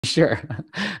Sure. I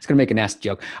was going to make a nasty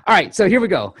joke. All right. So here we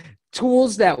go.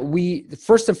 Tools that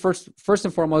first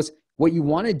and foremost, what you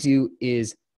want to do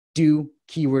is do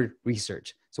keyword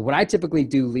research. So what I typically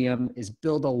do, Liam, is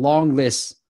build a long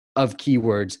list of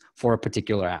keywords for a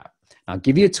particular app. I'll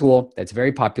give you a tool that's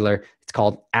very popular. It's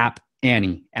called App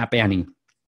Annie.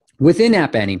 Within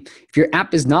App Annie, if your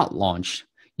app is not launched,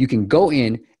 you can go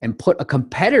in and put a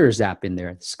competitor's app in there.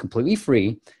 It's completely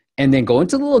free. And then go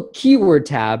into the little keyword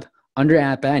tab under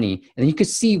App Annie, and you can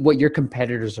see what your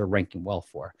competitors are ranking well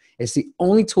for. It's the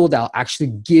only tool that will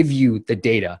actually give you the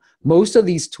data. Most of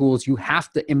these tools, you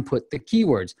have to input the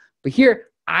keywords. But here,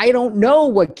 I don't know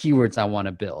what keywords I want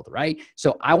to build, right?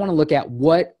 So I want to look at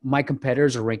what my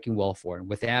competitors are ranking well for. And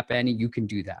with App Annie, you can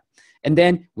do that. And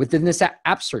then within this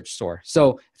app search store.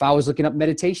 So if I was looking up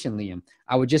meditation, Liam,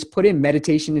 I would just put in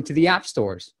meditation into the app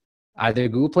stores, either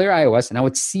Google Play or iOS, and I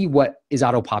would see what is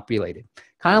auto-populated.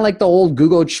 Kind of like the old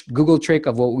Google trick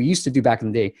of what we used to do back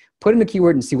in the day. Put in a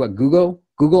keyword and see what Google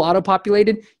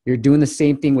auto-populated. You're doing the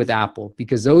same thing with Apple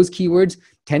because those keywords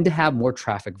tend to have more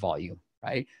traffic volume,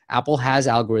 right? Apple has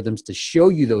algorithms to show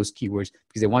you those keywords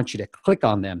because they want you to click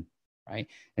on them, right?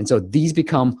 And so these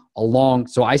become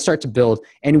so I start to build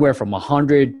anywhere from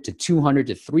 100 to 200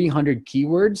 to 300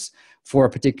 keywords for a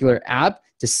particular app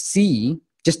to see,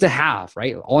 just to have,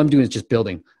 right? All I'm doing is just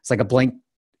building. It's like a blank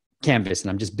canvas, and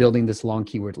I'm just building this long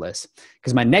keyword list.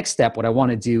 Because my next step, what I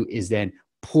want to do is then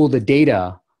pull the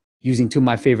data using two of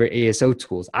my favorite ASO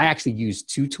tools. I actually use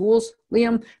two tools,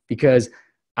 Liam, because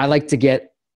I like to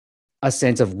get a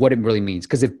sense of what it really means.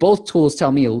 Because if both tools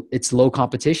tell me it's low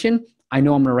competition, I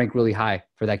know I'm going to rank really high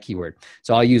for that keyword.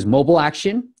 So I'll use Mobile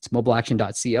Action. It's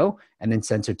mobileaction.co, and then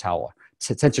Sensor Tower,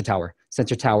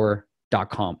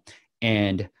 sensortower.com.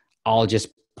 And I'll just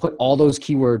put all those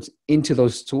keywords into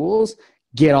those tools,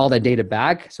 get all that data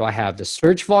back. So I have the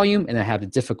search volume and I have the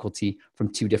difficulty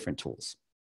from two different tools.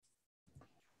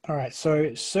 All right.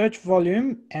 So search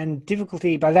volume and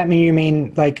difficulty, by that you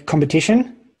mean like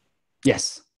competition?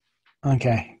 Yes.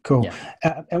 Okay, cool.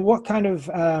 Yeah. And what kind of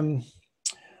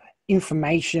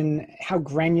information, how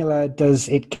granular does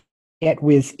it get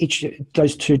with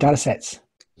those two data sets?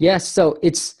 Yes. So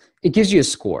it gives you a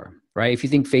score. Right? If you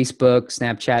think Facebook,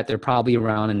 Snapchat, they're probably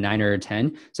around a 9 or a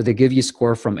 10. So they give you a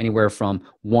score from anywhere from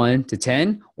 1 to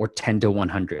 10 or 10 to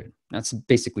 100. That's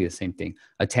basically the same thing.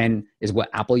 A 10 is what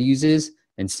Apple uses.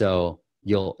 And so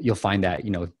you'll find that,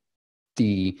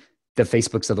 the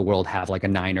Facebooks of the world have like a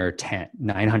 9 or 10,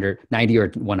 900, 90 or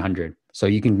 100. So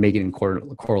you can make it in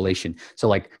correlation. So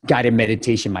like guided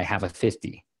meditation might have a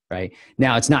 50, right?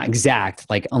 Now it's not exact,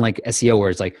 like unlike SEO where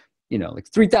it's like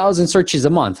 3,000 searches a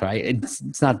month, right?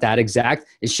 It's not that exact.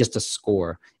 It's just a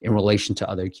score in relation to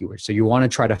other keywords. So you want to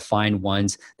try to find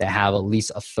ones that have at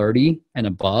least a 30 and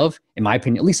above, in my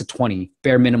opinion, at least a 20,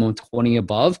 bare minimum 20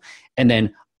 above, and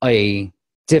then a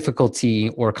difficulty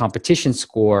or competition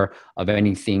score of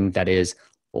anything that is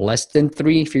less than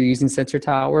 3 if you're using Sensor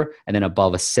Tower, and then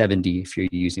above a 70 if you're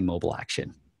using Mobile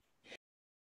Action.